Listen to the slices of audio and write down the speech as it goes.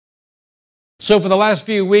So for the last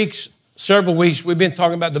few weeks, several weeks, we've been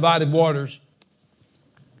talking about divided waters.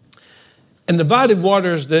 And divided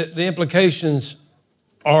waters, the implications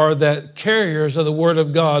are that carriers of the Word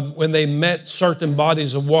of God, when they met certain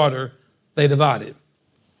bodies of water, they divided.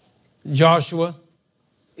 Joshua,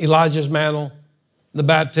 Elijah's mantle, the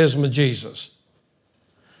baptism of Jesus.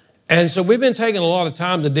 And so we've been taking a lot of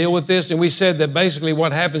time to deal with this, and we said that basically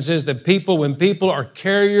what happens is that when people are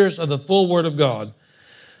carriers of the full Word of God,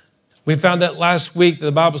 we found out last week that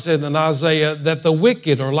the Bible said in Isaiah that the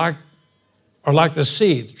wicked are like the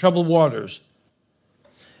sea, the troubled waters.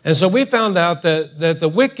 And so we found out that the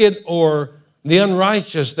wicked or the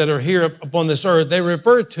unrighteous that are here upon this earth, they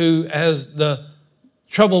refer to as the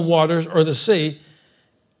troubled waters or the sea.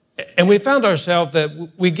 And we found ourselves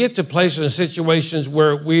that we get to places and situations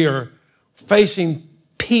where we are facing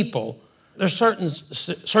people. There's certain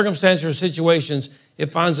circumstances or situations, it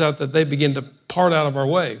finds out that they begin to part out of our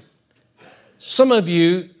way. Some of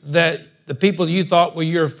you, that the people you thought were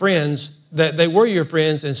your friends, that they were your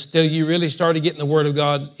friends, and still you really started getting the Word of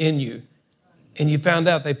God in you, and you found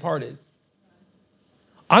out they parted.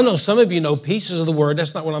 I know some of you know pieces of the Word.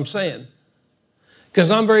 That's not what I'm saying.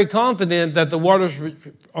 Because I'm very confident that the waters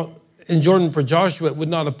in Jordan for Joshua would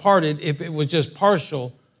not have parted if it was just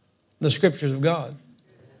partial, the Scriptures of God.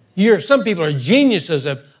 Some people are geniuses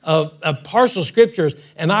of partial Scriptures,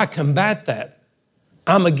 and I combat that.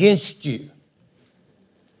 I'm against you.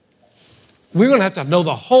 We're going to have to know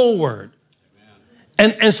the whole Word.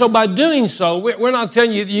 And so by doing so, we're not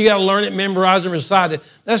telling you that you got to learn it, memorize it, recite it.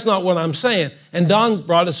 That's not what I'm saying. And Don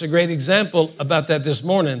brought us a great example about that this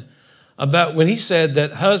morning, about when he said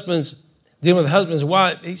that husbands, dealing with husbands and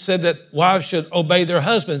wives, he said that wives should obey their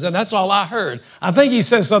husbands. And that's all I heard. I think he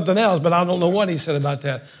said something else, but I don't know what he said about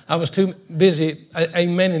that. I was too busy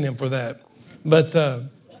amening him for that. But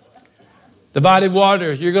divided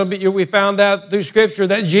waters, we found out through Scripture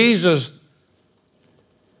that Jesus,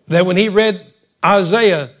 that when he read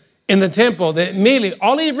Isaiah in the temple, that immediately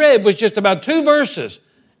all he read was just about 2 verses,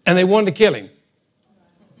 and they wanted to kill him.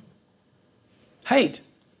 Hate.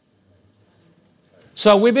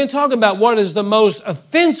 So we've been talking about what is the most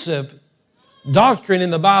offensive doctrine in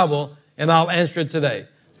the Bible, and I'll answer it today.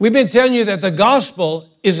 We've been telling you that the gospel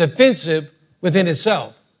is offensive within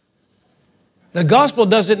itself. The gospel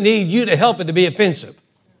doesn't need you to help it to be offensive.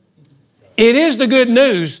 It is the good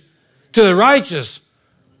news to the righteous,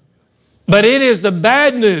 but it is the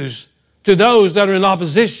bad news to those that are in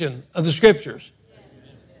opposition of the Scriptures.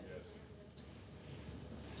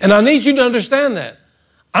 And I need you to understand that.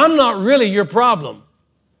 I'm not really your problem.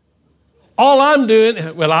 All I'm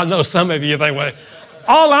doing, well, I know some of you think, well,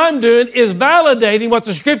 all I'm doing is validating what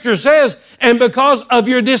the Scripture says, and because of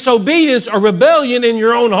your disobedience or rebellion in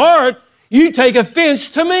your own heart, you take offense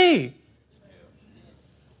to me.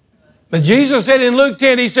 But Jesus said in Luke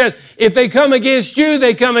 10, he said, if they come against you,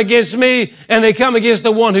 they come against me, and they come against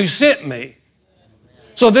the one who sent me.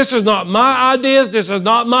 So this is not my ideas. This is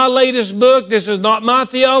not my latest book. This is not my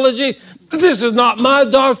theology. This is not my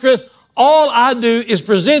doctrine. All I do is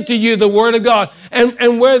present to you the Word of God.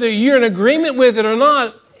 And whether you're in agreement with it or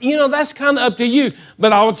not, that's kind of up to you.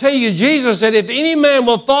 But I will tell you, Jesus said, if any man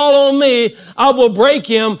will fall on me, I will break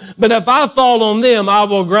him. But if I fall on them, I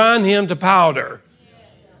will grind him to powder.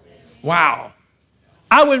 Wow.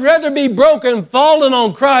 I would rather be broken, falling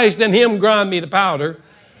on Christ than him grind me to powder.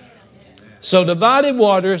 So divided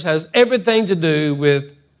waters has everything to do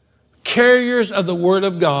with carriers of the Word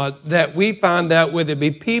of God, that we find out, whether it be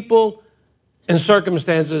people and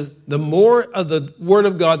circumstances, the more of the Word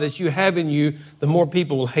of God that you have in you, the more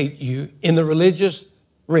people will hate you in the religious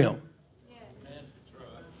realm.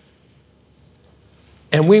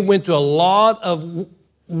 And we went to a lot of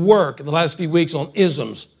work in the last few weeks on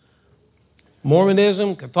isms.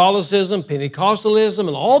 Mormonism, Catholicism, Pentecostalism,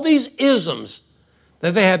 and all these isms,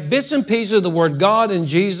 that they have bits and pieces of the Word God and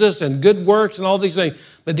Jesus and good works and all these things.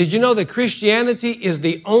 But did you know that Christianity is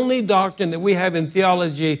the only doctrine that we have in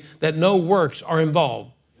theology that no works are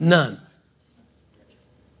involved? None.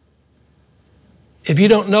 If you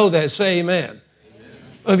don't know that, say amen. Amen.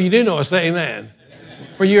 Well, if you do know it, say amen. Amen.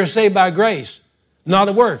 For you are saved by grace, not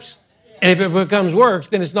of works. And if it becomes works,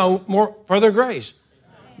 then it's no more further grace.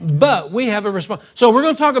 But we have a response. So we're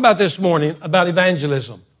going to talk about this morning about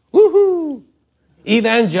evangelism. Woohoo!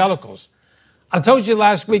 Evangelicals. I told you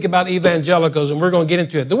last week about evangelicals, and we're going to get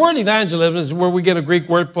into it. The word evangelism is where we get a Greek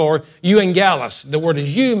word for euangelos. The word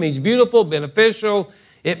is eu, means beautiful, beneficial.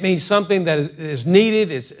 It means something that is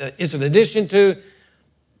needed. It's an addition to.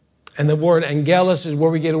 And the word angelos is where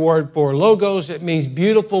we get a word for logos. It means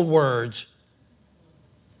beautiful words.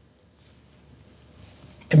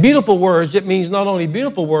 And beautiful words, it means not only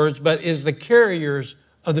beautiful words, but is the carriers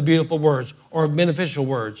of the beautiful words or beneficial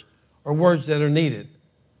words or words that are needed.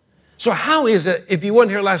 So how is it, if you weren't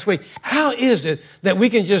here last week, how is it that we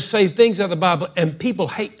can just say things out of the Bible and people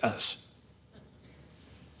hate us?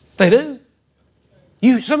 They do.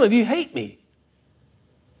 Some of you hate me.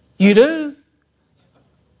 You do.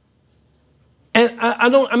 And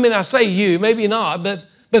I say you, maybe not, but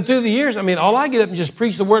through the years, all I get up and just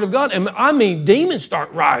preach the Word of God, and demons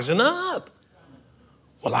start rising up.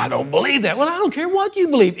 Well, I don't believe that. Well, I don't care what you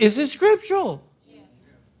believe. Is it scriptural?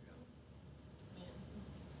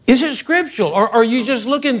 Is it scriptural? Or are you just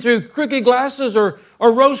looking through crooked glasses or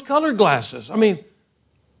rose-colored glasses?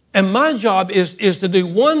 And my job is to do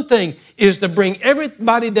one thing, is to bring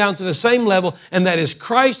everybody down to the same level, and that is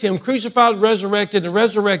Christ, Him crucified, resurrected,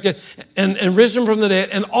 and risen from the dead.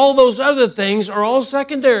 And all those other things are all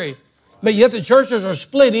secondary. But yet the churches are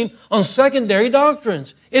splitting on secondary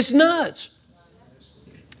doctrines. It's nuts.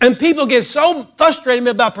 And people get so frustrated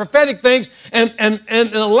about prophetic things. And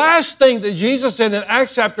the last thing that Jesus said in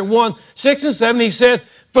Acts chapter 1, 6 and 7, He said,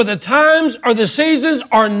 for the times or the seasons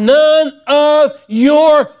are none of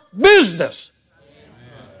your business.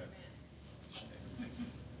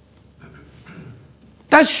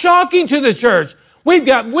 That's shocking to the church.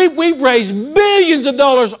 We've raised billions of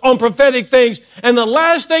dollars on prophetic things, and the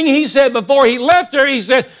last thing He said before He left there, He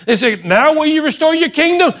said, now will you restore your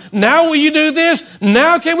kingdom? Now will you do this?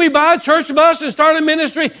 Now can we buy a church bus and start a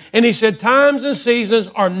ministry? And He said, times and seasons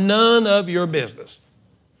are none of your business.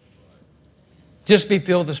 Just be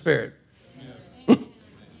filled with the Spirit.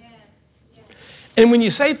 And when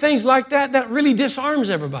you say things like that, that really disarms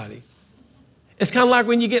everybody. It's kind of like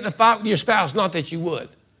when you get in a fight with your spouse, not that you would.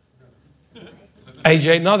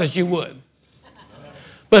 AJ, not that you would.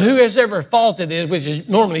 But who has ever faulted it, which is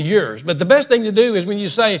normally yours. But the best thing to do is when you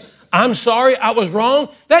say, I'm sorry, I was wrong,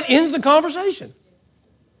 that ends the conversation.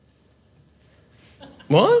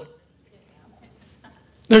 What?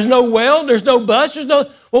 There's no well, there's no buts,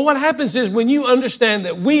 well, what happens is when you understand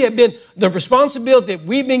that the responsibility that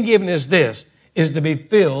we've been given is to be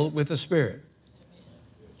filled with the Spirit.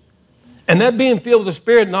 And that being filled with the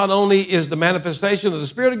Spirit not only is the manifestation of the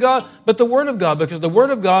Spirit of God, but the Word of God, because the Word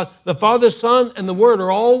of God, the Father, Son, and the Word are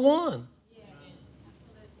all one.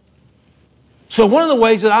 So one of the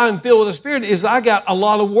ways that I'm filled with the Spirit is I got a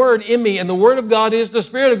lot of Word in me, and the Word of God is the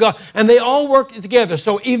Spirit of God, and they all work together.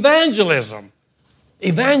 So evangelism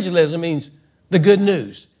means the good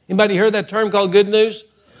news. Anybody heard that term called good news?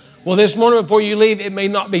 Well, this morning before you leave, it may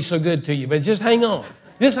not be so good to you, but just hang on.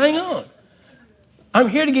 Just hang on. I'm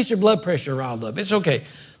here to get your blood pressure riled up. It's okay.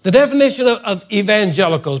 The definition of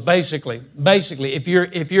evangelicals, basically, if you're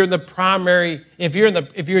just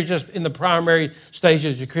in the primary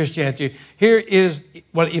stages of Christianity, here is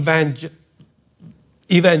what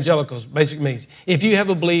evangelicals basically means. If you have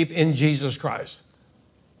a belief in Jesus Christ.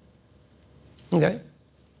 Okay.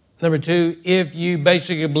 Number two, if you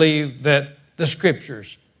basically believe that the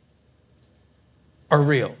Scriptures are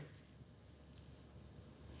real.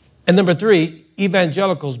 And number three,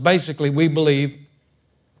 evangelicals, basically we believe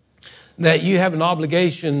that you have an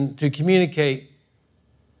obligation to communicate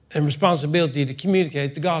and responsibility to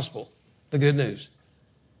communicate the gospel, the good news.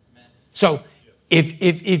 Amen. So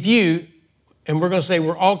if you, and we're going to say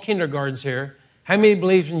we're all kindergartens here, how many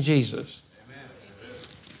believes in Jesus?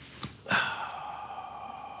 Amen.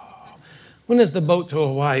 When does the boat to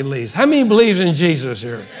Hawaii leave? How many believes in Jesus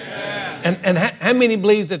here? Amen. And how many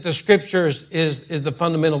believe that the Scriptures is the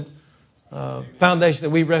fundamental foundation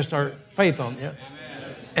that we rest our faith on? Yeah.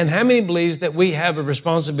 Amen. And how many believes that we have a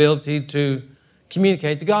responsibility to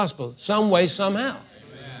communicate the gospel some way, somehow?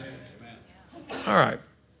 Amen. All right.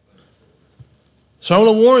 So I want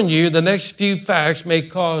to warn you, the next few facts may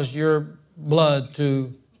cause your blood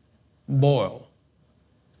to boil.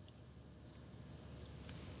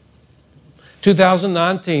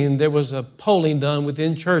 2019, there was a polling done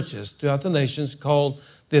within churches throughout the nations called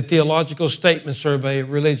the Theological Statement Survey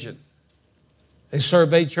of Religion. They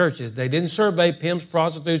surveyed churches. They didn't survey pimps,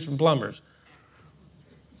 prostitutes, and plumbers.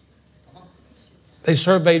 They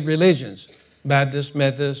surveyed religions, Baptists,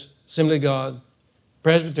 Methodists, Assembly of God,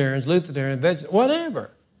 Presbyterians, Lutherans,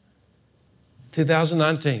 whatever.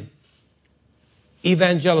 2019.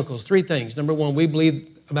 Evangelicals, three things. Number one, we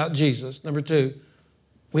believe about Jesus. Number two,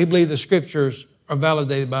 we believe the Scriptures are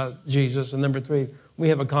validated by Jesus. And number three, we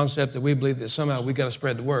have a concept that we believe that somehow we've got to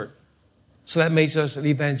spread the word. So that makes us an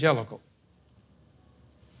evangelical.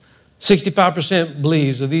 65%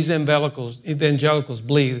 believes that these evangelicals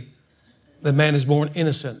believe that man is born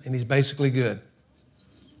innocent and he's basically good.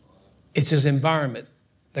 It's his environment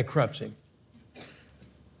that corrupts him.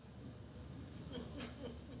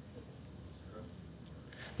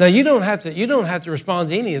 Now, you don't have to respond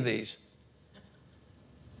to any of these.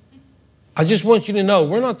 I just want you to know,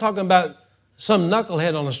 we're not talking about some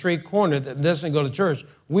knucklehead on a street corner that doesn't go to church.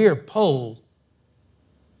 We are poll.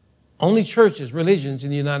 Only churches, religions in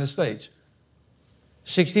the United States.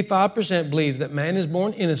 65% believe that man is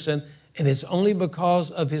born innocent, and it's only because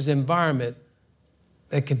of his environment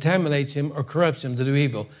that contaminates him or corrupts him to do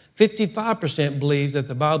evil. 55% believes that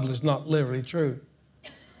the Bible is not literally true.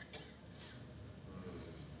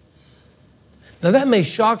 Now that may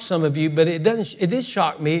shock some of you, but it did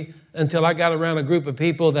shock me until I got around a group of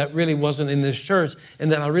people that really wasn't in this church,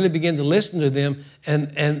 and then I really began to listen to them,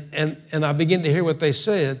 and I began to hear what they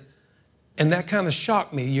said, and that kind of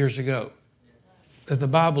shocked me years ago, that the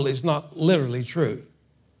Bible is not literally true.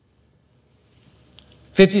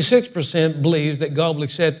 56% believes that God will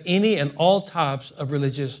accept any and all types of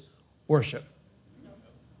religious worship.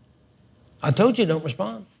 I told you, don't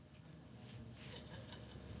respond.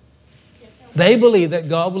 They believe that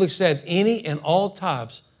God will accept any and all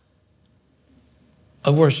types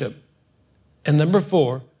of worship. And number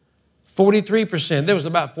 4, 43%, there was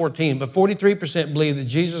about 14, but 43% believe that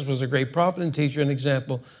Jesus was a great prophet and teacher and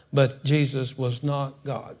example, but Jesus was not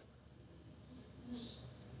God.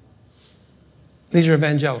 These are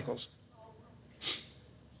evangelicals.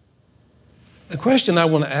 The question I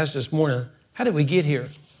want to ask this morning, how did we get here?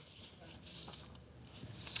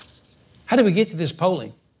 How did we get to this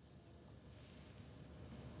polling?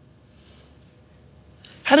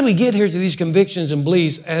 How did we get here to these convictions and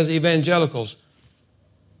beliefs as evangelicals?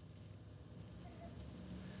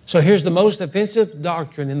 So here's the most offensive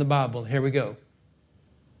doctrine in the Bible. Here we go.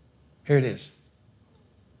 Here it is.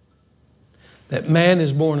 That man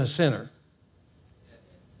is born a sinner.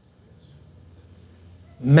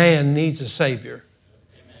 Man needs a Savior.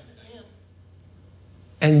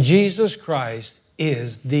 And Jesus Christ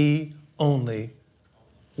is the only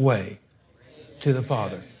way to the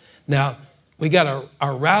Father. Now, we got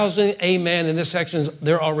a rousing amen in this section.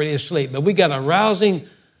 They're already asleep. But we got a rousing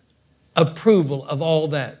approval of all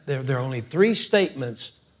that. There are only 3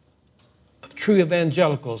 statements of true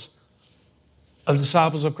evangelicals, of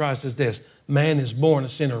disciples of Christ is this. Man is born a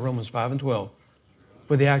sinner, Romans 5:12.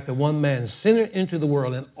 For the act of one man sinner into the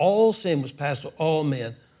world, and all sin was passed to all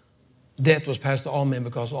men. Death was passed to all men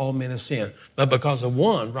because all men have sinned. But because of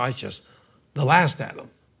one righteous, the last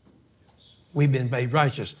Adam, we've been made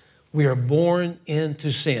righteous. We are born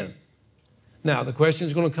into sin. Now, the question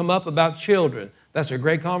is going to come up about children. That's a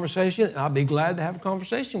great conversation. I'll be glad to have a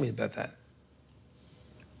conversation with you about that.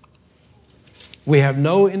 We have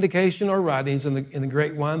no indication or writings in the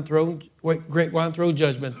great wine throne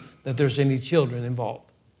judgment that there's any children involved.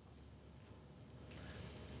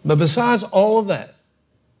 But besides all of that,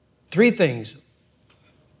 3 things.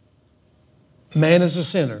 Man is a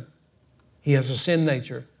sinner. He has a sin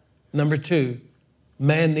nature. Number 2,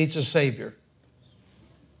 man needs a Savior.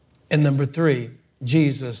 And number 3,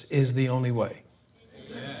 Jesus is the only way.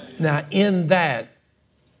 Amen. Now, in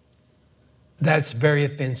that's very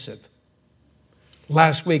offensive.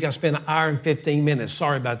 Last week, I spent 1 hour and 15 minutes,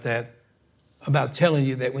 sorry about that, about telling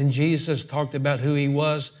you that when Jesus talked about who he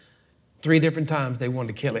was, 3 different times they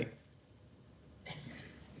wanted to kill him.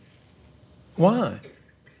 Why?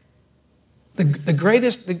 The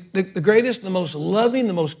greatest, the most loving,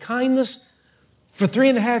 the most kindness, for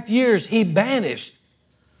 3.5 years, he banished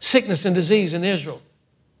sickness and disease in Israel.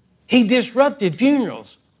 He disrupted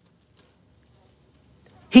funerals.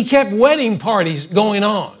 He kept wedding parties going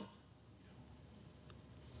on.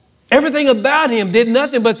 Everything about him did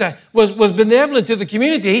nothing but was benevolent to the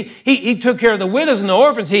community. He took care of the widows and the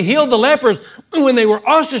orphans. He healed the lepers when they were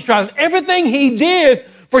ostracized. Everything he did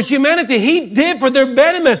for humanity, he did for their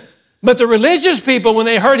betterment. But the religious people, when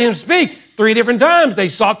they heard him speak 3 different times, they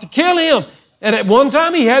sought to kill him. And at one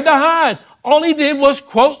time, he had to hide. All he did was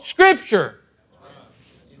quote Scripture.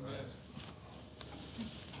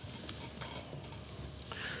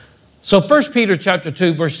 So 1 Peter chapter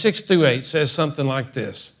 2, verse 6 through 8 says something like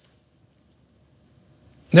this.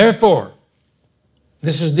 Therefore,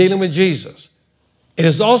 this is dealing with Jesus. It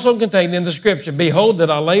is also contained in the Scripture, behold that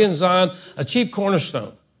I lay in Zion a chief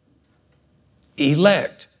cornerstone,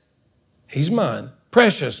 elect, he's mine,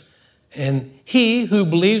 precious, and he who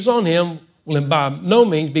believes on him will by no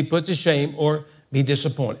means be put to shame or be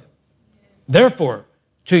disappointed. Therefore,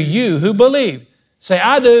 to you who believe, say,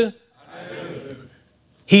 I do. I do.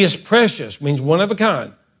 He is precious, means one of a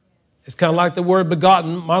kind. It's kind of like the word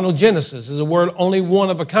begotten, monogenesis, is a word only one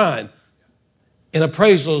of a kind. In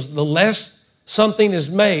appraisals, the less something is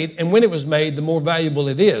made, and when it was made, the more valuable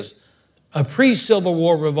it is. A pre-Civil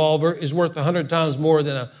War revolver is worth 100 times more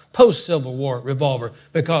than a post-Civil War revolver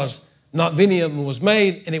because Not many of them was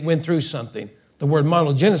made, and it went through something. The word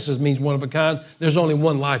monogenesis means one of a kind. There's only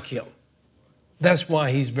one like him. That's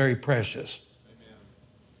why he's very precious.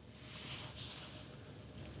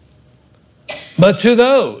 But to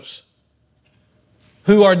those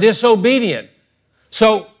who are disobedient.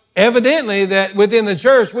 So evidently that within the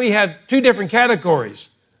church we have two different categories.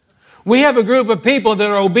 We have a group of people that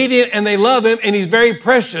are obedient and they love him and he's very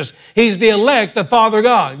precious. He's the elect, the Father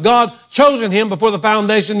God. God chosen him before the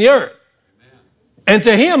foundation of the earth. And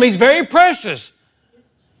to him, he's very precious.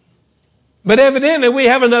 But evidently, we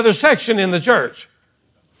have another section in the church.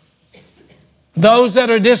 Those that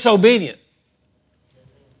are disobedient.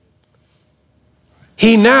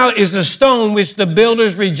 He now is the stone which the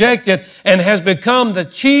builders rejected and has become the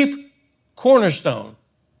chief cornerstone.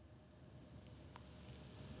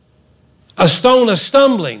 A stone of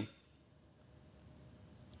stumbling.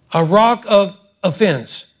 A rock of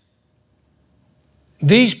offense.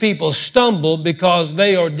 These people stumble because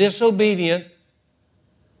they are disobedient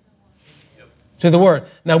to the word.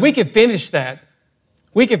 Now we can finish that.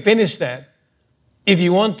 We can finish that if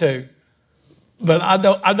you want to, but I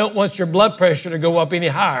don't want your blood pressure to go up any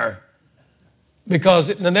higher, because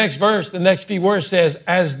in the next verse, the next few words says,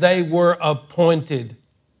 as they were appointed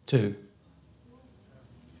to.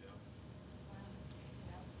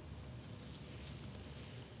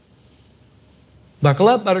 Buckle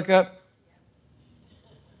up, Buttercup.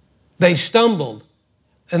 They stumbled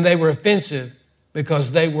and they were offensive because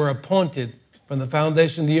they were appointed from the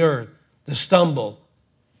foundation of the earth to stumble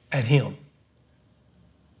at him.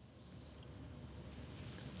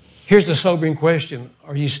 Here's the sobering question.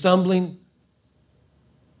 Are you stumbling?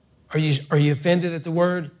 Are you offended at the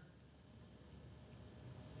word?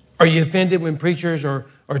 Are you offended when preachers or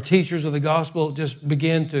teachers of the gospel just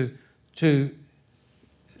begin to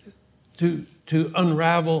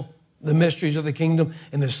unravel the mysteries of the kingdom?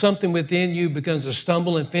 And if something within you becomes a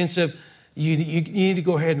stumble and offensive, you need to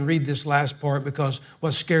go ahead and read this last part, because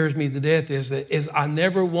what scares me to death is I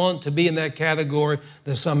never want to be in that category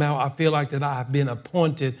that somehow I feel like that I have been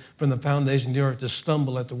appointed from the foundation of the earth to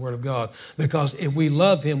stumble at the word of God. Because if we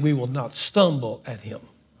love him, we will not stumble at him.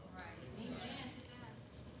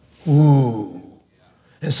 Ooh.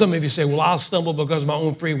 And some of you say, well, I'll stumble because of my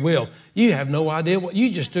own free will. You have no idea what,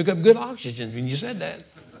 you just took up good oxygen when you said that.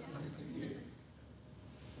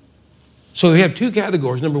 So we have two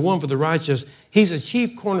categories. Number one, for the righteous, he's a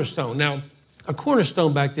chief cornerstone. Now, a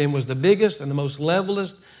cornerstone back then was the biggest and the most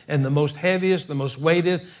levelest and the most heaviest, the most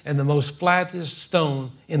weighted and the most flattest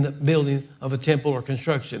stone in the building of a temple or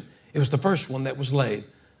construction. It was the first one that was laid.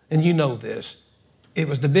 And you know this. It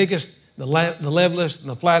was the biggest, the levelest, and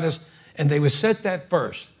the flattest, and they would set that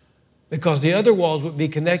first because the other walls would be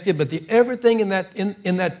connected, but everything in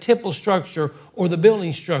that temple structure or the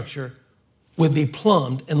building structure would be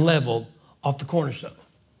plumbed and leveled off the cornerstone.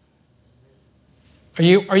 Are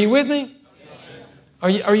you with me? Are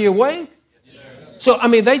you awake? So, I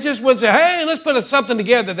mean, they just wouldn't say, hey, let's put something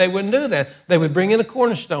together. They wouldn't do that. They would bring in a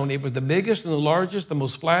cornerstone. It was the biggest and the largest, the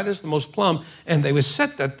most flattest, the most plumb, and they would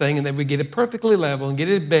set that thing and they would get it perfectly level and get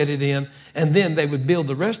it bedded in, and then they would build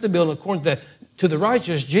the rest of the building according to that. To the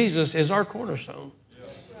righteous, Jesus is our cornerstone.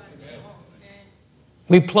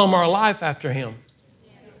 We plumb our life after him.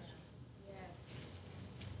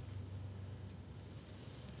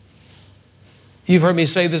 You've heard me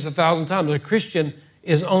say this 1,000 times. A Christian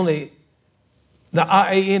is only, the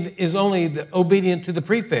I-A-N is only obedient to the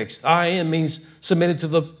prefix. The I-A-N means submitted to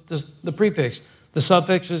the prefix. The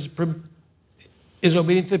suffix is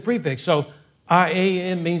obedient to the prefix. So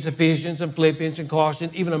I-A-N means Ephesians and Philippians and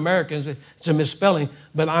Colossians, even Americans, it's a misspelling,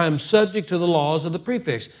 but I am subject to the laws of the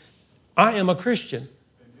prefix. I am a Christian.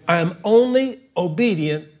 I am only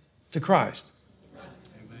obedient to Christ.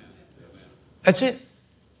 That's it.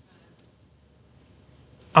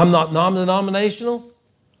 I'm not non-denominational.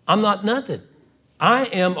 I'm not nothing. I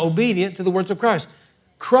am obedient to the words of Christ.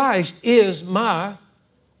 Christ is my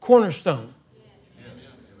cornerstone.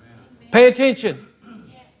 Pay attention.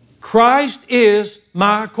 Christ is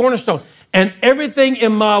my cornerstone. And everything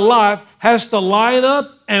in my life has to line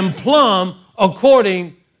up and plumb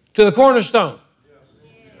according to the cornerstone.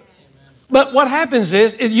 But what happens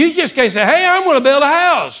is you just can't say, hey, I'm going to build a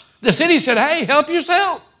house. The city said, hey, help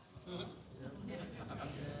yourself.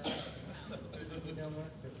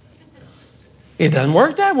 It doesn't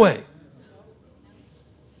work that way.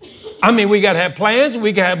 I mean, we got to have plans,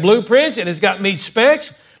 we got to have blueprints, and it's got to meet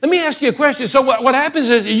specs. Let me ask you a question. So what happens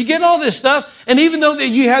is you get all this stuff, and even though that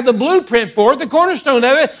you have the blueprint for it, the cornerstone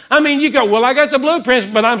of it, I mean, you go, well, I got the blueprints,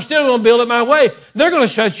 but I'm still going to build it my way. They're going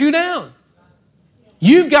to shut you down.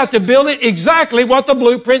 You've got to build it exactly what the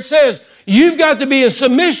blueprint says. You've got to be in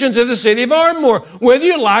submission to the city of Ardmore, whether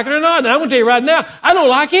you like it or not. And I'm going to tell you right now, I don't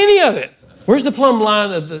like any of it. Where's the plumb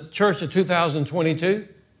line of the church of 2022?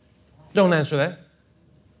 Don't answer that.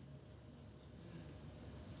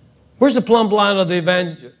 Where's the plumb line of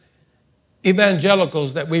the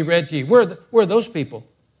evangelicals that we read to you? Where are those people?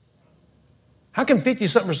 How can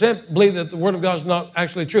 50-something% believe that the Word of God is not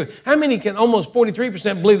actually true? How many can almost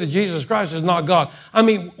 43% believe that Jesus Christ is not God? I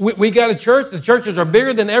mean, we got a church. The churches are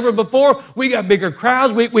bigger than ever before. We got bigger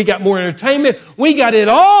crowds. We got more entertainment. We got it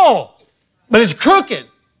all. But it's crooked.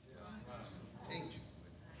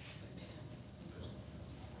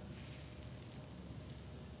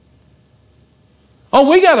 Oh,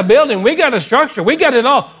 we got a building. We got a structure. We got it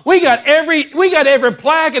all. We got every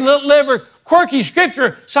plaque and every quirky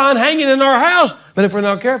scripture sign hanging in our house. But if we're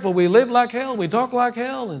not careful, we live like hell. We talk like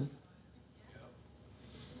hell. And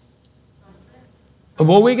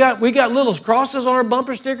well, we got little crosses on our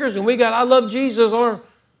bumper stickers, and we got "I love Jesus" on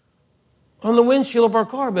the windshield of our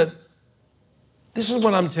car. But this is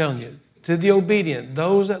what I'm telling you: to the obedient,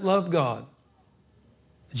 those that love God,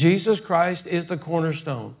 Jesus Christ is the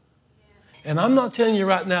cornerstone. And I'm not telling you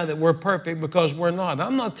right now that we're perfect, because we're not.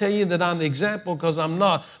 I'm not telling you that I'm the example, because I'm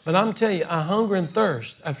not. But I'm telling you, I hunger and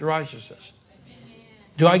thirst after righteousness.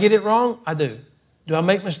 Do I get it wrong? I do. Do I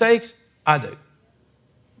make mistakes? I do.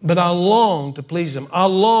 But I long to please Him. I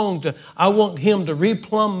want Him to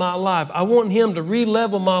replumb my life. I want Him to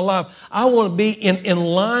re-level my life. I want to be in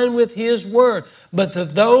line with His Word. But to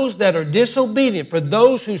those that are disobedient, for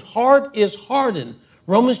those whose heart is hardened,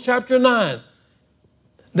 Romans chapter 9,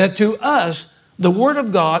 that to us, the Word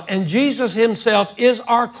of God and Jesus Himself is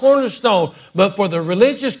our cornerstone. But for the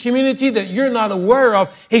religious community that you're not aware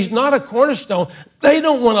of, He's not a cornerstone. They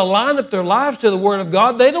don't want to line up their lives to the Word of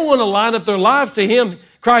God. They don't want to line up their lives to Him,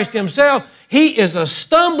 Christ Himself. He is a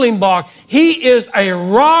stumbling block. He is a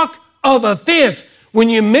rock of offense. When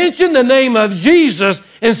you mention the name of Jesus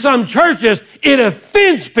in some churches, it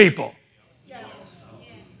offends people.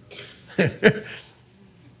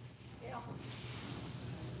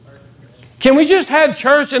 Can we just have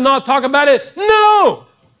church and not talk about it? No.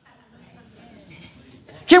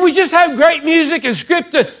 Can we just have great music and skip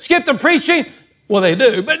the preaching? Well, they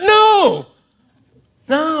do, but no.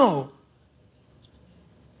 No.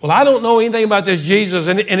 Well, I don't know anything about this Jesus,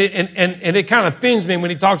 and it kind of offends me when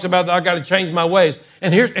He talks about that I've got to change my ways.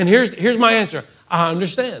 And here's my answer. I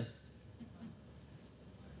understand.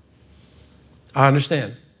 I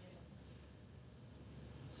understand.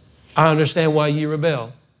 I understand why you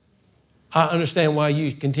rebel. I understand why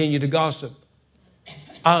you continue to gossip.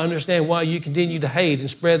 I understand why you continue to hate and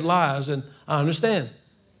spread lies, and I understand.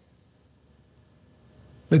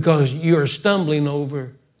 Because you are stumbling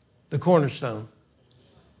over the cornerstone.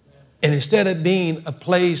 And instead of being a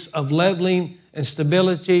place of leveling and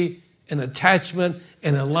stability and attachment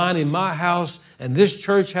and aligning my house and this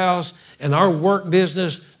church house and our work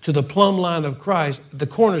business to the plumb line of Christ, the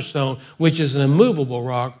cornerstone, which is an immovable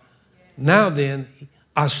rock, now then,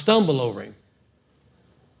 I stumble over Him.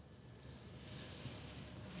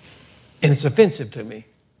 And it's offensive to me.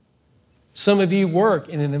 Some of you work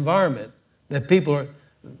in an environment that people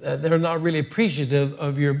they're not really appreciative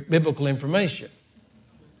of your biblical information.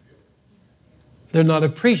 They're not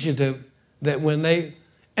appreciative that when they,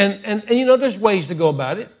 and you know, there's ways to go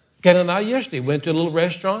about it. Ken and I yesterday went to a little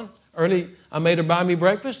restaurant early. I made her buy me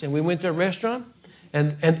breakfast, and we went to a restaurant.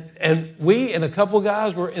 And we and a couple of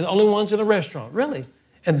guys were the only ones in the restaurant, really.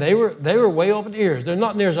 And they were way up in the ears. They're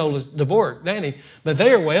not near as old as Dvorak, Danny, but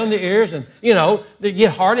they are way on the ears, and you know, they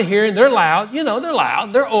get hard of hearing. They're loud, you know, they're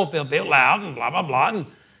loud. They're oilfield built loud and blah blah blah,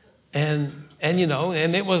 and you know,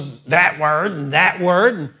 and it was that word and that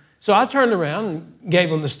word, and so I turned around and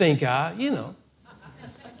gave them the stink eye, you know.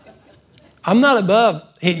 I'm not above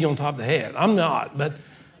hitting you on top of the head. I'm not, but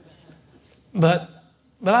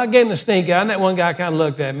I gave him the stink eye, and that one guy kind of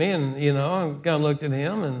looked at me, and you know, I kind of looked at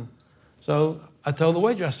him, and so I told the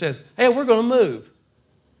waiter, I said, "Hey, we're going to move."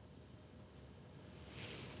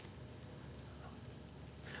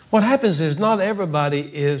 What happens is not everybody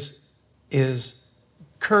is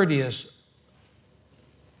courteous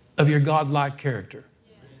of your godlike character.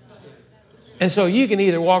 And so you can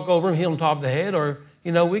either walk over and hit him top of the head, or,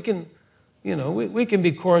 you know, we can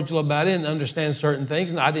be cordial about it and understand certain things.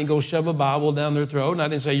 And I didn't go shove a Bible down their throat, and I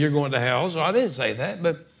didn't say, "You're going to hell," so I didn't say that.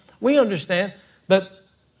 But we understand. But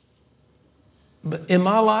in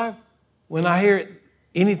my life, when I hear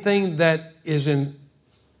anything that is in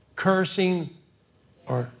cursing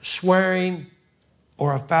or swearing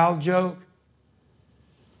or a foul joke,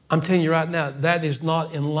 I'm telling you right now, that is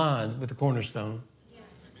not in line with the cornerstone.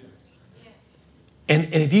 And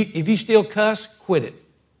if you still cuss, quit it.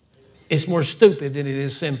 It's more stupid than it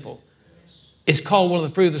is sinful. It's called one of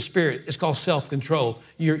the fruit of the Spirit. It's called self-control.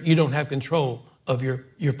 You don't have control of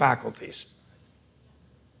your faculties.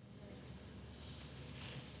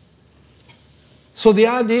 So the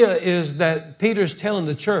idea is that Peter's telling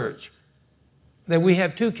the church that we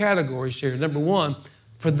have two categories here. Number one,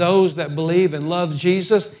 for those that believe and love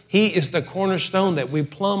Jesus, he is the cornerstone that we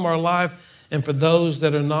plumb our life. And for those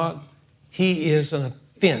that are not, he is an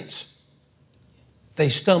offense. They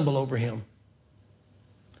stumble over him.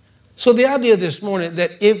 So the idea this morning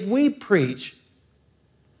that if we preach,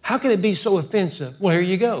 how can it be so offensive? Well, here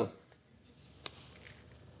you go.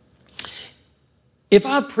 If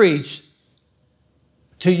I preach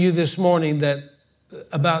to you this morning that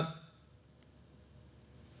about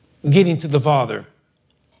getting to the Father,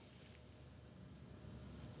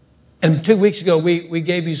 and 2 weeks ago, we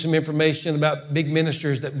gave you some information about big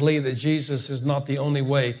ministers that believe that Jesus is not the only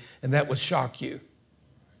way, and that would shock you.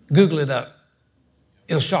 Google it up.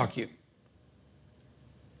 It'll shock you.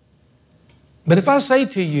 But if I say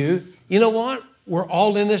to you, you know what? We're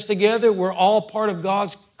all in this together. We're all part of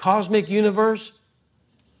God's cosmic universe.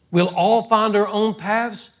 We'll all find our own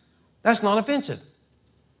paths. That's not offensive.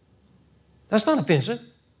 That's not offensive.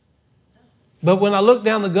 But when I look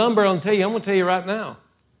down the gun barrel and tell you, I'm going to tell you right now,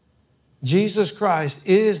 Jesus Christ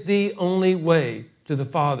is the only way to the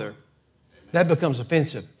Father. That becomes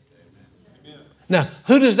offensive. Now,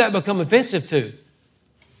 who does that become offensive to?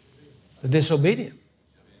 The disobedient.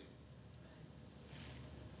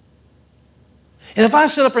 And if I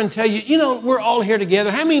sit up here and tell you, you know, we're all here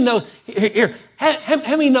together. How many knows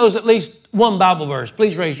how many knows at least one Bible verse?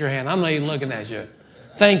 Please raise your hand. I'm not even looking at you.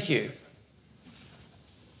 Thank you.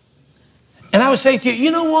 And I would say to you,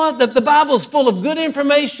 you know what? The Bible's full of good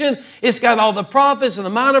information. It's got all the prophets and the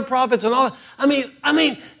minor prophets and all. I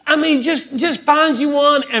mean, just find you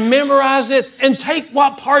one and memorize it and take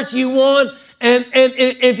what parts you want. And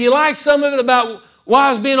if you like some of it about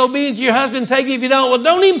wives being obedient to your husband, take it. If you don't, well,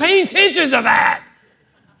 don't even pay attention to that.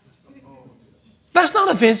 That's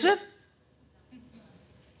not offensive.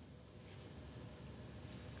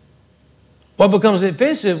 What becomes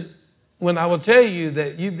offensive when I will tell you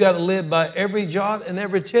that you've got to live by every jot and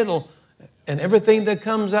every tittle and everything that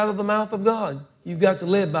comes out of the mouth of God. You've got to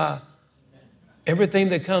live by everything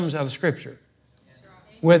that comes out of Scripture,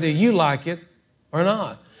 whether you like it or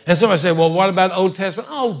not. And somebody say, well, what about Old Testament?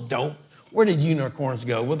 Oh, don't. Where did unicorns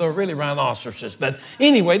go? Well, they're really rhinoceroses. But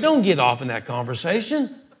anyway, don't get off in that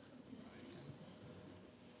conversation.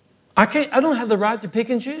 I don't have the right to pick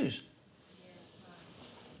and choose.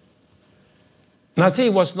 And I'll tell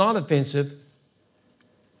you what's not offensive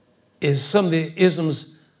is some of the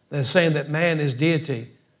isms that's saying that man is deity.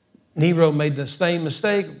 Nero made the same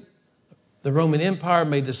mistake. The Roman Empire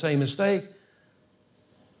made the same mistake.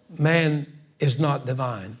 Man is not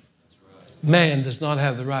divine. Man does not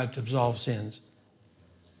have the right to absolve sins.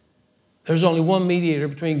 There's only one mediator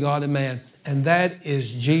between God and man, and that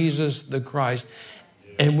is Jesus the Christ.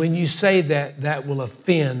 And when you say that, that will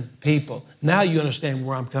offend people. Now you understand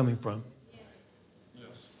where I'm coming from.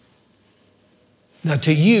 Now,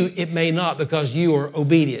 to you, it may not because you are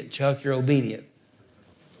obedient. Chuck, you're obedient.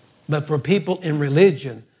 But for people in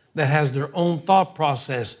religion that has their own thought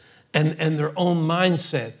process and their own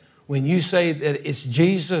mindset, when you say that it's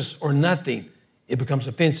Jesus or nothing, it becomes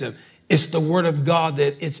offensive. It's the Word of God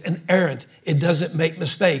that it's inerrant. It doesn't make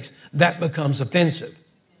mistakes. That becomes offensive.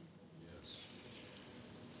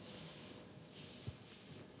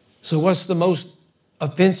 So what's the most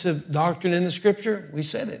offensive doctrine in the Scripture? We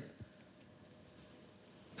said it.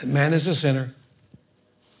 That man is a sinner.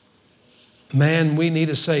 Man, we need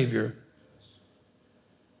a Savior.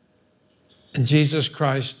 And Jesus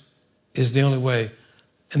Christ is the only way.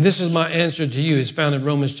 And this is my answer to you. It's found in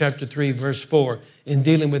Romans chapter 3, verse 4. In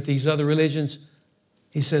dealing with these other religions,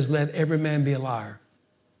 he says, let every man be a liar,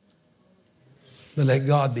 but let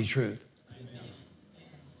God be truth.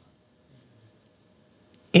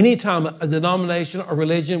 Anytime a denomination or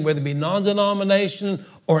religion, whether it be non-denomination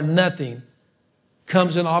or nothing,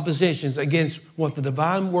 comes in opposition against what the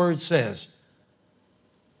divine word says,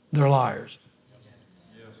 they're liars.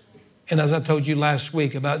 And as I told you last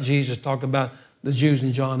week about Jesus talking about the Jews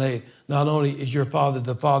in John 8, not only is your father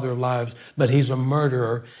the father of lies, but he's a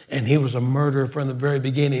murderer, and he was a murderer from the very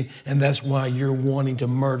beginning, and that's why you're wanting to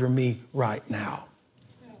murder me right now.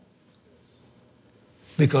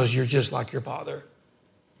 Because you're just like your father.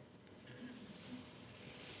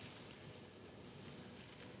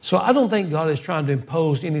 So I don't think God is trying to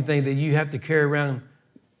impose anything that you have to carry around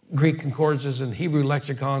Greek concordances and Hebrew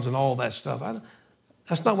lexicons and all that stuff.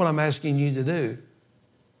 That's not what I'm asking you to do.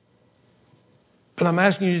 But I'm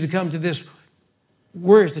asking you to come to this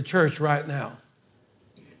where is the church right now?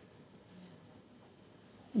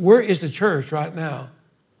 Where is the church right now?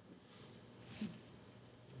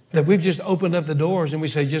 That we've just opened up the doors and we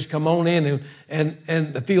say, just come on in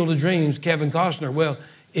and the Field of Dreams, Kevin Costner, well,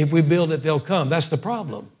 if we build it, they'll come. That's the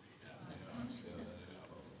problem.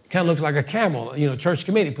 Kind of looks like a camel. Church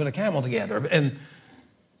committee put a camel together. And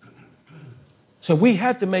so we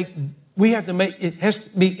have to make, it has to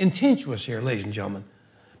be intentional here, ladies and gentlemen.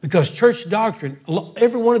 Because church doctrine,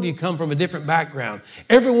 every one of you come from a different background.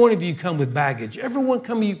 Every one of you come with baggage. Every one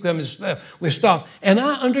of you come with stuff. And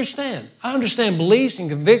I understand. I understand beliefs and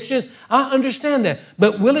convictions. I understand that.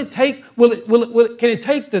 But can it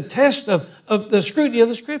take the test of the scrutiny of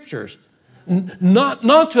the Scriptures? Not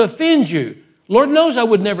to offend you. Lord knows I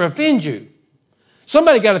would never offend you.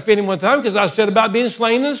 Somebody got offended one time because I said about being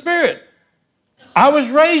slain in the Spirit. I was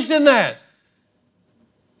raised in that.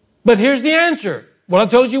 But here's the answer. What I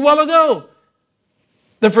told you a while ago.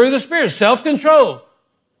 The fruit of the Spirit, self-control.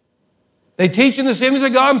 They teach in the Assemblies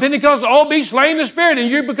of God and Pentecost, all be slain in the Spirit, and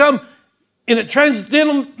you become in a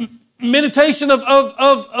transcendental meditation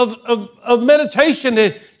of meditation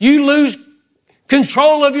that you lose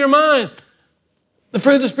control of your mind. The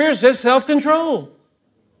fruit of the Spirit says self-control.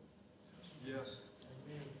 Yes.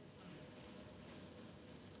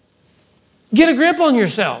 Get a grip on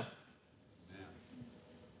yourself.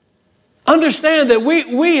 Understand that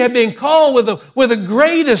we have been called with the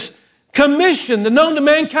greatest commission, the known to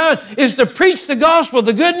mankind, is to preach the gospel,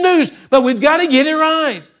 the good news, but we've got to get it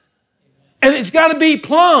right. And it's got to be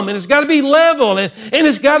plumb, and it's got to be level, and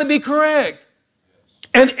it's got to be correct.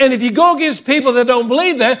 And if you go against people that don't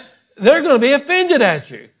believe that, they're going to be offended at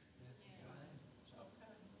you.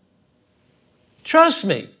 Trust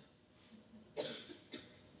me.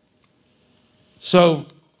 So,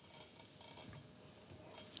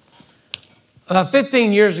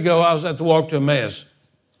 15 years ago, I was at the Walk to Emmaus.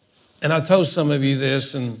 And I told some of you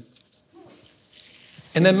this. And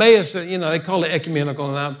Emmaus, they call it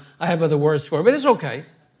ecumenical. And I have other words for it. But it's okay.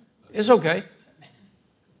 It's okay.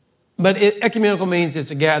 But ecumenical means it's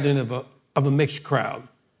a gathering of a mixed crowd.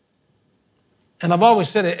 And I've always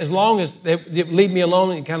said it, as long as they leave me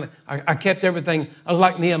alone, and I kept everything. I was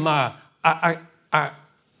like Nehemiah.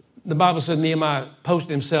 The Bible says Nehemiah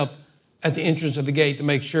posted himself at the entrance of the gate to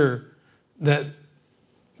make sure that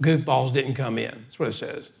goofballs didn't come in. That's what it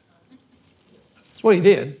says. That's what he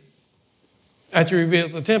did after he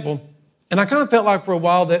rebuilt the temple. And I kind of felt like for a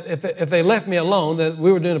while that if they left me alone, that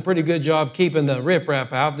we were doing a pretty good job keeping the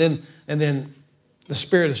riffraff out. And then the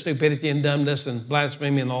spirit of stupidity and dumbness and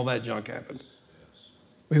blasphemy and all that junk happened.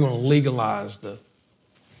 We want to legalize the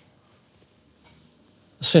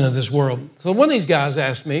sin of this world. So one of these guys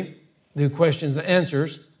asked me to do questions and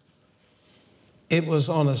answers. It was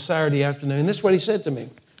on a Saturday afternoon. This is what he said to me.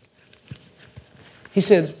 He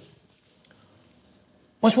said,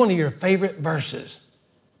 what's one of your favorite verses?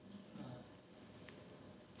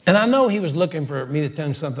 And I know he was looking for me to tell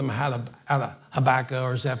him something out of Habakkuk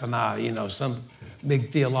or Zephaniah, some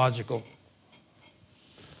big theological.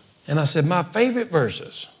 And I said, my favorite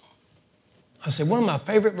verses. I said, one of my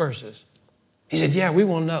favorite verses. He said, yeah, we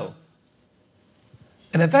want to know.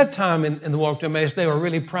 And at that time in the Walk to Emmaus, they were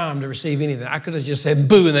really primed to receive anything. I could have just said,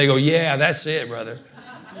 boo, and they go, yeah, that's it, brother.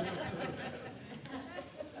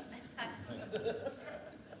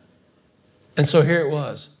 And so here it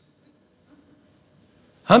was.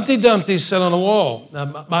 Humpty Dumpty sat on a wall. Now,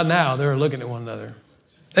 by now, they were looking at one another.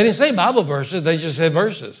 They didn't say Bible verses. They just said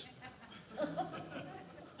verses.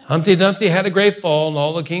 Humpty Dumpty had a great fall, and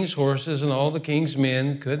all the king's horses and all the king's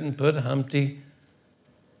men couldn't put Humpty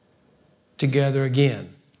together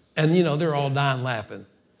again. And, they're all dying laughing.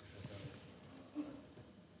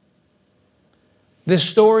 This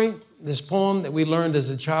story, this poem that we learned as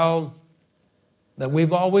a child, that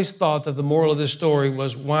we've always thought that the moral of this story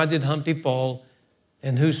was, why did Humpty fall,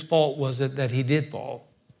 and whose fault was it that he did fall?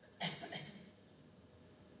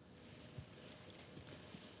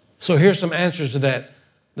 So here's some answers to that.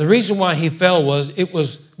 The reason why he fell was it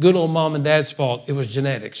was good old mom and dad's fault. It was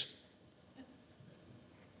genetics.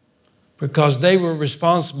 Because they were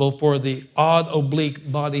responsible for the odd oblique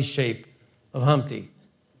body shape of Humpty.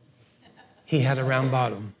 He had a round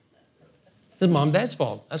bottom. It was mom and dad's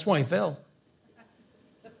fault. That's why he fell.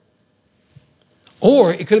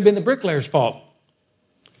 Or it could have been the bricklayer's fault.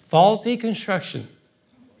 Faulty construction.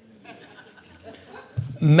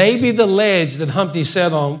 Maybe the ledge that Humpty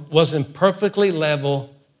sat on wasn't perfectly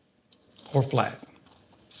level or flat.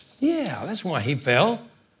 Yeah, that's why he fell.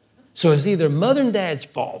 So it's either mother and dad's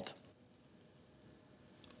fault,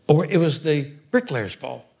 or it was the bricklayer's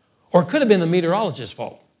fault, or it could have been the meteorologist's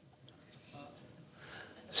fault.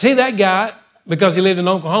 See that guy, because he lived in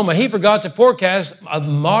Oklahoma, he forgot to forecast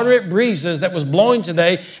moderate breezes that was blowing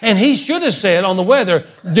today, and he should have said on the weather,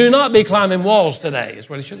 do not be climbing walls today, is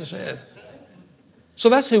what he should have said. So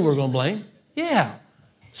that's who we're going to blame. Yeah.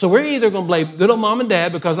 So we're either going to blame good old mom and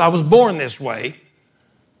dad because I was born this way.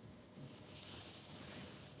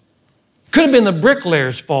 Could have been the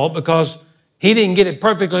bricklayer's fault because he didn't get it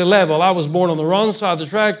perfectly level. I was born on the wrong side of the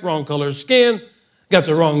track, wrong color skin, got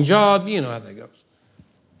the wrong job. You know how that goes.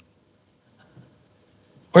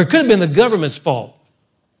 Or it could have been the government's fault.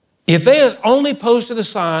 If they had only posted a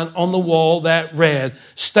sign on the wall that read,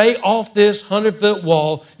 stay off this 100-foot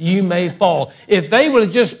wall, you may fall. If they would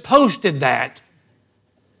have just posted that,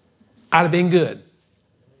 I'd have been good.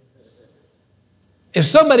 If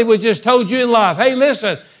somebody would have just told you in life, hey,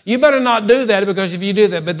 listen, you better not do that because if you do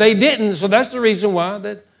that, but they didn't, so that's the reason why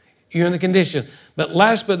that you're in the condition. But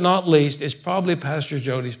last but not least, it's probably Pastor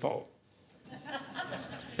Jody's fault.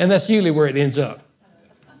 And that's usually where it ends up.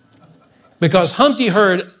 Because Humpty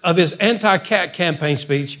heard of his anti-cat campaign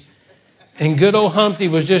speech, and good old Humpty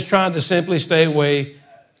was just trying to simply stay away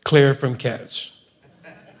clear from cats.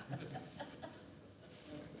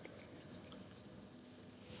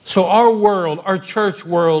 So our world, our church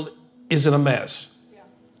world, is in a mess.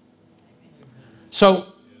 So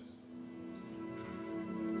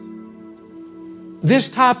this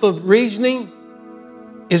type of reasoning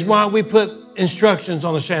is why we put instructions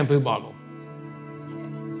on a shampoo bottle.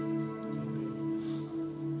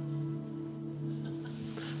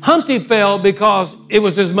 Humpty fell because it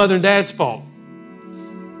was his mother and dad's fault.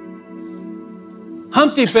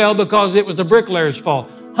 Humpty fell because it was the bricklayer's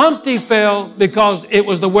fault. Humpty fell because it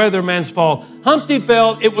was the weatherman's fault. Humpty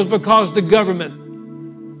fell, it was because the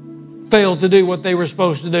government failed to do what they were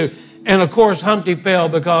supposed to do. And of course, Humpty fell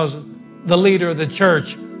because the leader of the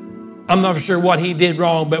church, I'm not sure what he did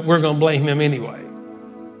wrong, but we're going to blame him anyway.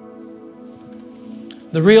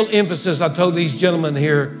 The real emphasis I told these gentlemen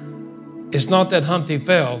here, it's not that Humpty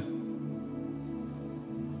fell.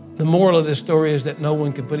 The moral of this story is that no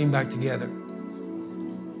one could put him back together.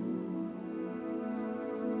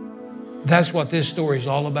 That's what this story is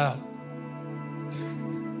all about.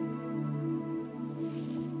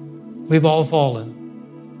 We've all fallen.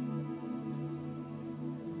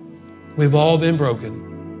 We've all been broken.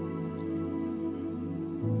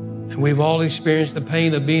 And we've all experienced the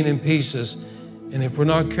pain of being in pieces. And if we're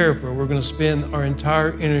not careful, we're going to spend our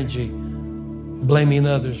entire energy blaming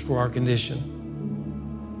others for our condition.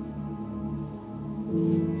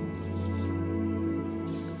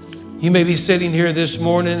 You may be sitting here this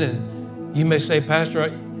morning and you may say, Pastor,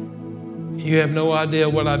 you have no idea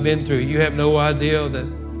what I've been through. You have no idea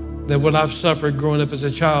that what I've suffered growing up as a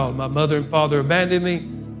child. My mother and father abandoned me.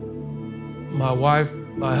 My wife,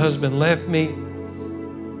 my husband left me.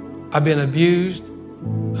 I've been abused.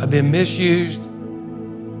 I've been misused.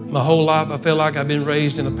 My whole life I feel like I've been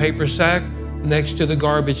raised in a paper sack next to the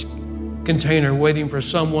garbage container waiting for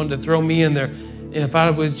someone to throw me in there. And if I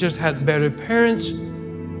would just had better parents,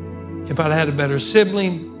 if I'd had a better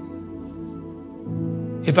sibling,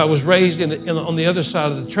 if I was raised on the other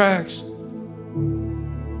side of the tracks,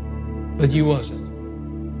 but you wasn't.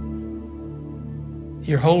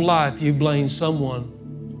 Your whole life you blame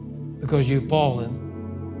someone because you've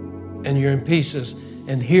fallen and you're in pieces.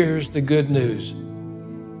 And here's the good news.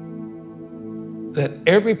 That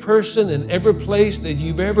every person in every place that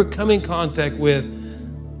you've ever come in contact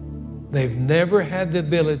with, they've never had the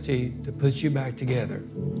ability to put you back together.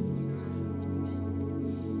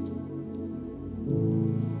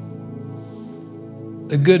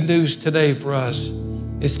 The good news today for us,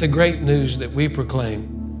 it's the great news that we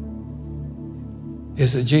proclaim,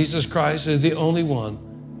 is that Jesus Christ is the only one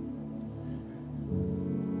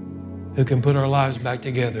who can put our lives back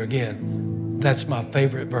together again. That's my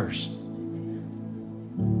favorite verse.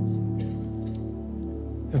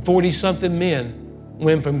 And 40-something men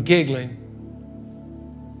went from giggling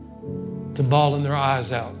to bawling their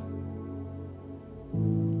eyes out.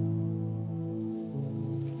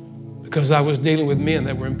 Because I was dealing with men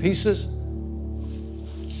that were in pieces.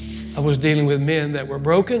 I was dealing with men that were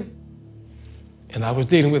broken. And I was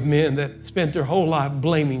dealing with men that spent their whole life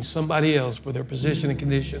blaming somebody else for their position and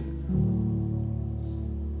condition.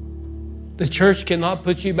 The church cannot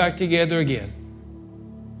put you back together again.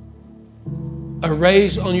 A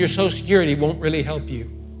raise on your Social Security won't really help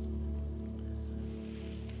you.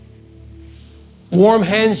 Warm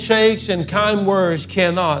handshakes and kind words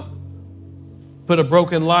cannot put a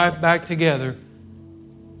broken life back together.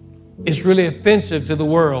 It's really offensive to the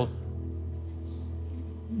world.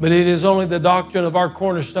 But it is only the doctrine of our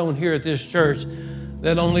cornerstone here at this church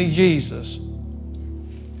that only Jesus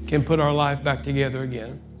can put our life back together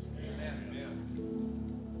again.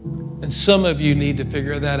 And some of you need to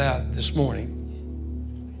figure that out this morning.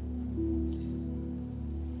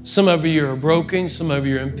 Some of you are broken. Some of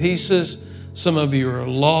you are in pieces. Some of you are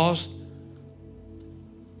lost.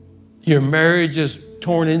 Your marriage is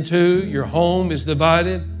torn in two. Your home is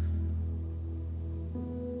divided.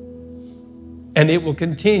 And it will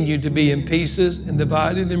continue to be in pieces and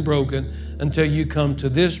divided and broken until you come to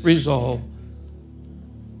this resolve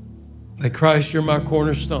that Christ, you're my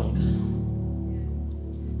cornerstone.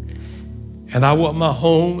 And I want my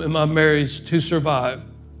home and my marriage to survive.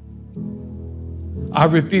 I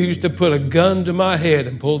refuse to put a gun to my head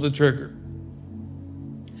and pull the trigger.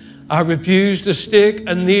 I refuse to stick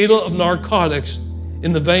a needle of narcotics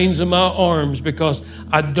in the veins of my arms because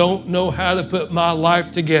I don't know how to put my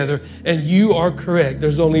life together. And you are correct.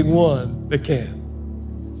 There's only one that can.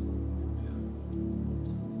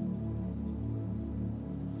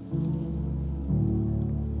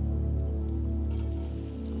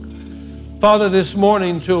 Father, this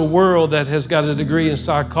morning to a world that has got a degree in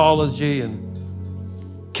psychology and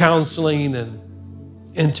counseling and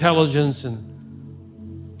intelligence and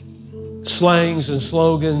slangs and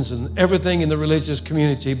slogans and everything in the religious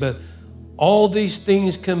community, but all these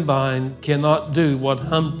things combined cannot do what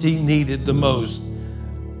Humpty needed the most.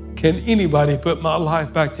 Can anybody put my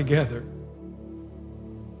life back together?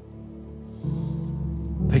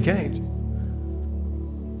 They can't.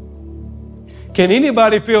 Can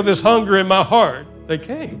anybody feel this hunger in my heart? They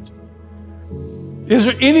can't. Is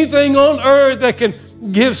there anything on earth that can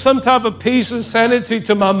give some type of peace and sanity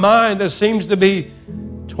to my mind that seems to be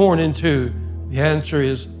torn in two? The answer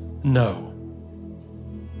is no.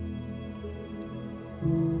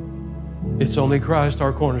 It's only Christ,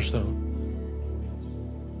 our cornerstone.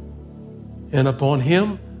 And upon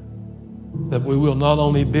Him that we will not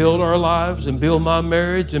only build our lives and build my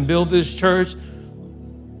marriage and build this church,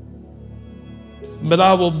 but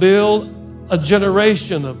I will build a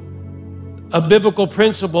generation of biblical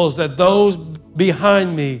principles that those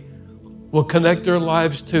behind me will connect their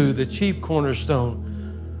lives to, the chief cornerstone,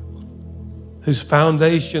 whose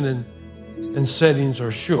foundation and settings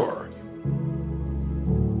are sure.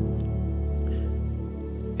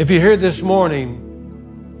 If you're here this morning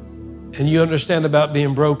and you understand about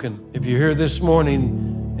being broken, if you're here this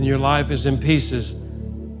morning and your life is in pieces,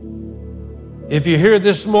 if you're here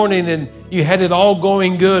this morning and you had it all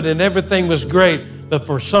going good and everything was great, but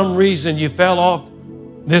for some reason you fell off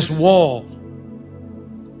this wall,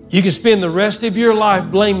 you can spend the rest of your life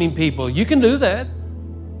blaming people. You can do that.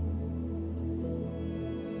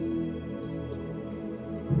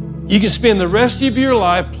 You can spend the rest of your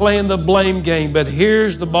life playing the blame game, but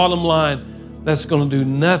here's the bottom line. That's going to do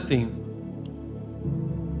nothing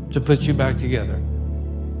to put you back together.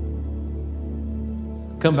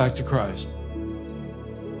 Come back to Christ.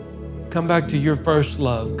 Come back to your first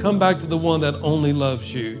love. Come back to the one that only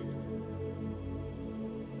loves you.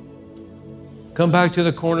 Come back to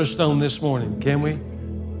the cornerstone this morning, can we?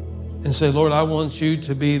 And say, Lord, I want you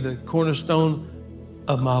to be the cornerstone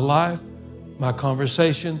of my life, my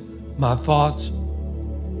conversation, my thoughts,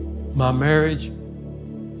 my marriage.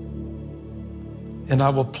 And I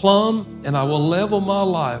will plumb and I will level my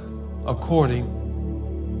life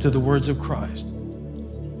according to the words of Christ.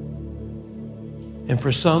 And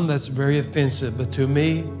for some, that's very offensive, but to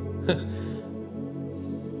me,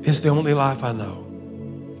 it's the only life I know.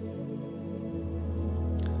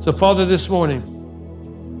 So, Father, this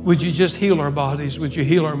morning, would you just heal our bodies? Would you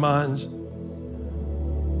heal our minds?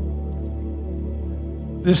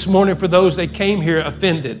 This morning, for those that came here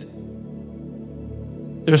offended,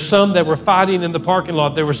 there's some that were fighting in the parking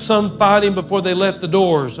lot. There were some fighting before they left the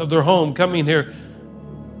doors of their home coming here.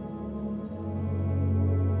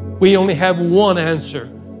 We only have one answer,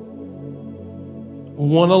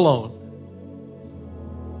 one alone.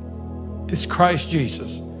 It's Christ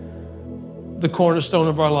Jesus, the cornerstone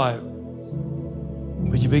of our life.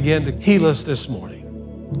 Would you begin to heal us this morning,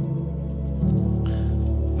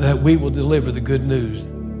 that we will deliver the good news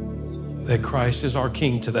that Christ is our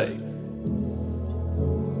King today.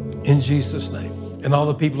 In Jesus' name. And all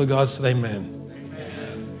the people of God said amen.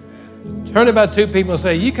 Turn to about two people and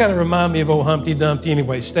say, you kind of remind me of old Humpty Dumpty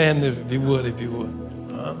anyway. Stand if you would.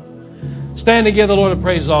 Stand and give the Lord a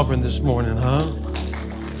praise offering this morning, huh?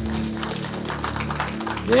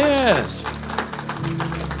 Yes.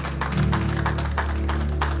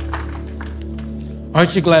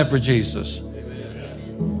 Aren't you glad for Jesus?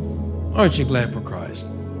 Aren't you glad for Christ?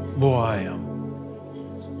 Boy, I am.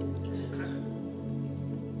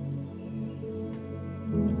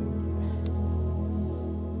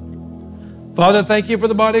 Father, thank you for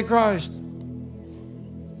the body of Christ.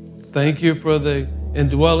 Thank you for the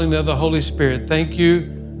indwelling of the Holy Spirit. Thank you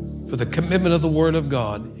for the commitment of the Word of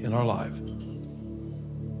God in our life.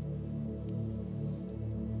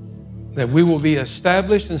 That we will be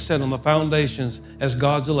established and set on the foundations as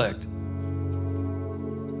God's elect.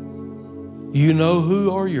 You know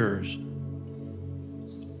who are yours.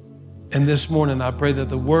 And this morning, I pray that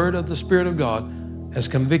the word of the Spirit of God has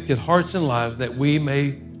convicted hearts and lives, that we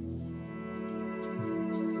may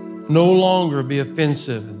no longer be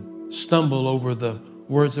offensive and stumble over the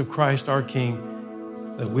words of Christ our King,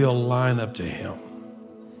 that we'll line up to Him.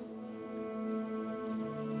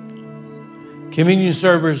 Communion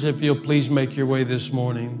servers, if you'll please make your way this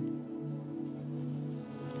morning.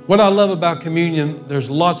 What I love about communion, there's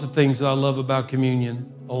lots of things that I love about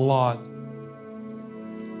communion, a lot.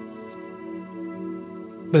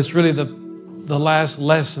 But it's really the last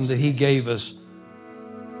lesson that He gave us.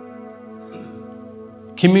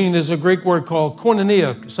 Communion is a Greek word called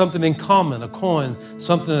koinonia, something in common, a coin,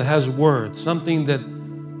 something that has worth, something that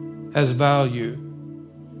has value.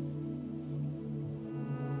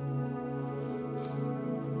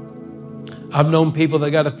 I've known people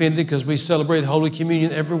that got offended because we celebrate Holy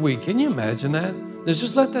Communion every week. Can you imagine that? Let's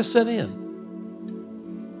just let that set in.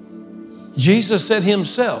 Jesus said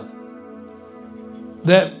Himself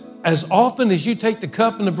that as often as you take the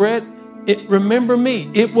cup and the bread, remember me.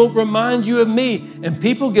 It will remind you of me. And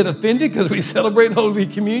people get offended because we celebrate Holy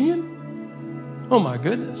Communion. Oh my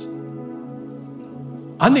goodness.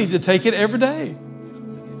 I need to take it every day.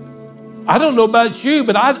 I don't know about you,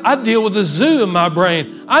 but I deal with a zoo in my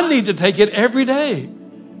brain. I need to take it every day.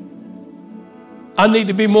 I need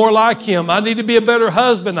to be more like Him. I need to be a better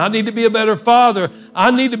husband. I need to be a better father.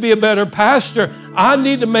 I need to be a better pastor. I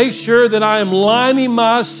need to make sure that I am lining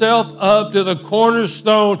myself up to the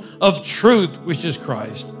cornerstone of truth, which is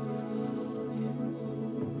Christ.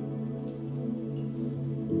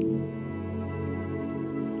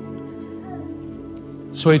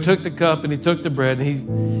 So He took the cup and He took the bread,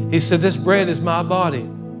 and he said, this bread is my body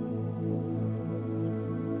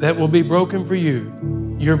that will be broken for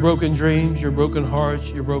you. Your broken dreams, your broken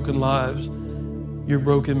hearts, your broken lives, your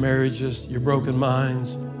broken marriages, your broken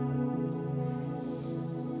minds.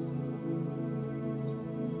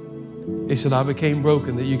 He said, I became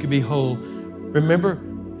broken that you could be whole. Remember,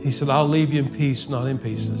 He said, I'll leave you in peace, not in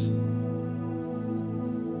pieces.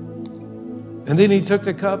 And then He took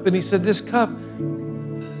the cup and He said, this cup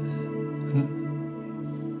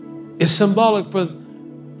is symbolic for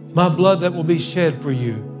my blood that will be shed for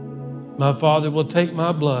you. My Father will take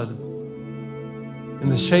my blood in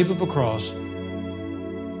the shape of a cross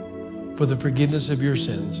for the forgiveness of your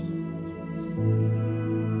sins.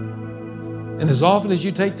 And as often as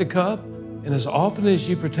you take the cup and as often as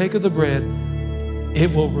you partake of the bread,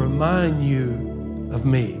 it will remind you of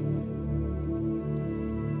me.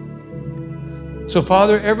 So,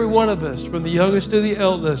 Father, every one of us, from the youngest to the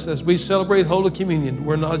eldest, as we celebrate Holy Communion,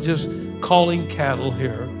 we're not just calling cattle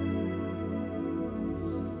here.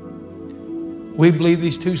 We believe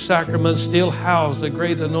these two sacraments still house a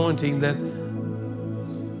great anointing, that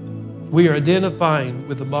we are identifying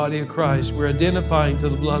with the body of Christ. We're identifying to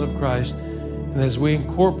the blood of Christ. And as we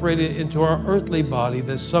incorporate it into our earthly body,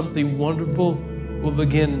 that something wonderful will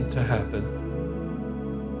begin to happen.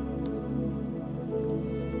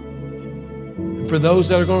 For those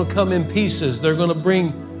that are going to come in pieces, they're going to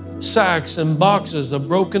bring sacks and boxes of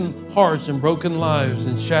broken hearts and broken lives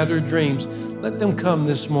and shattered dreams. Let them come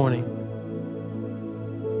this morning.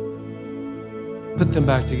 Put them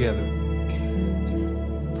back together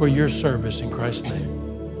for your service in Christ's name.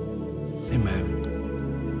 Amen.